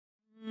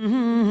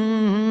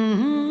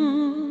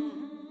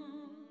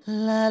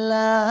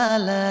ला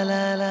ला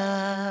ला ला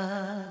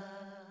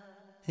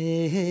हे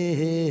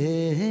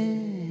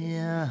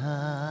यहाँ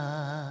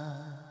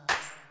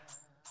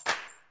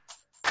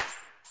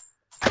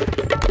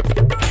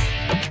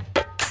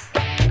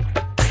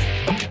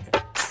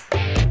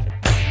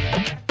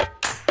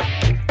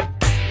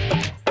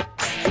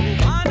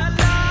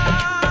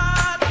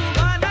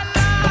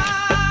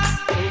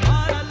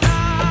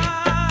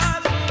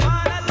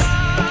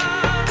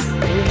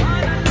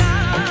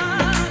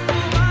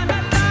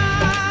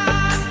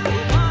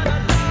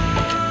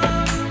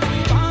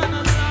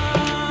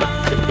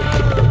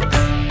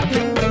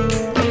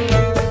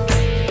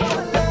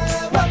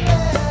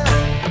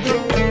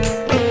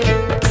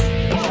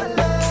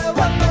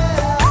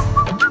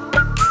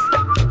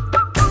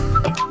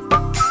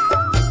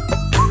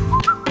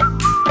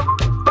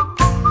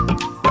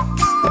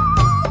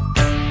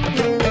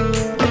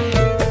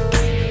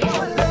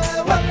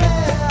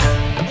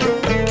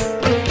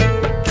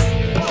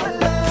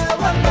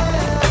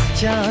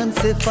चांद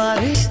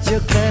सिफारिश जो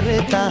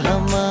करता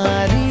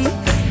हमारी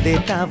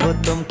देता वो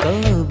तुमको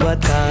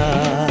बता।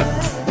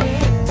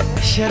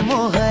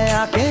 शर्मो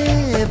हया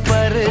के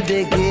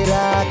पर्दे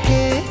गिरा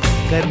के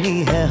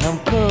करनी है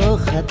हमको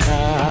खता।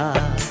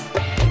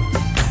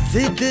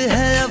 जिद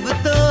है अब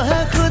तो है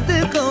खुद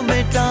को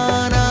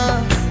मिटाना,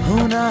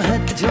 होना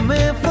है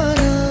तुझमें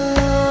फना।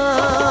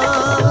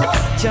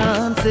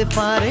 चांद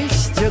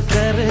सिफारिश जो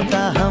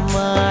करता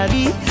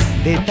हमारी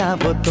देता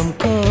वो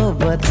तुमको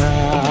बता।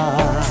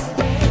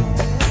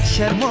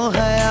 शर्मो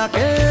हया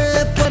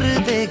के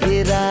पर्दे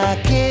गिरा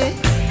के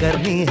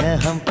करनी है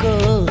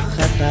हमको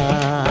खता।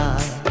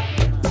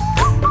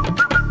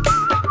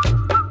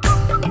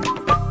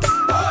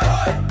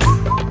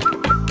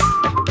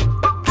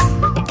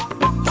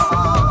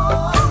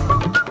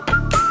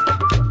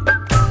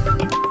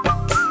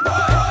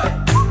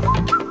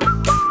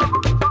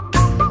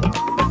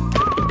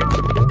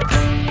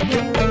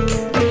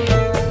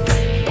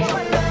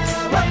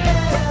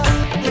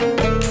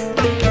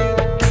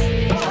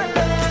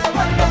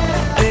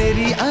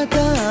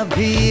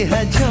 भी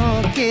है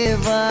झोंके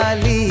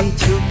वाली,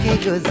 छूके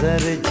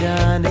गुजर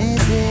जाने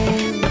दे।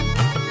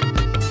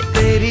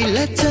 तेरी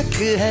लचक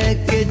है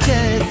कि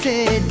जैसे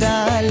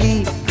डाली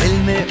दिल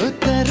में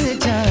उतर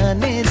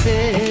जाने दे।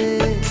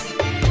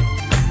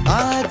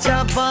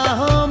 आजा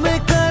बाहों में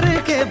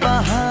करके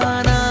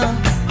बहाना,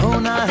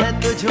 होना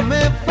है तुझ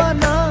में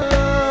फना।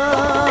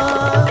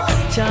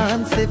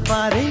 चांद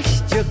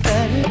सिफारिश जो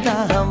करता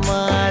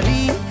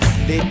हमारी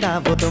देता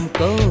वो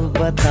तुमको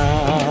बता।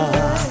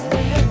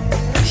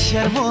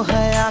 शर्मो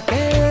हया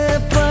के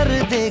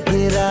पर्दे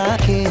गिरा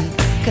के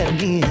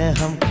करनी है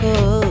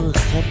हमको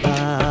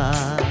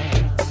खता।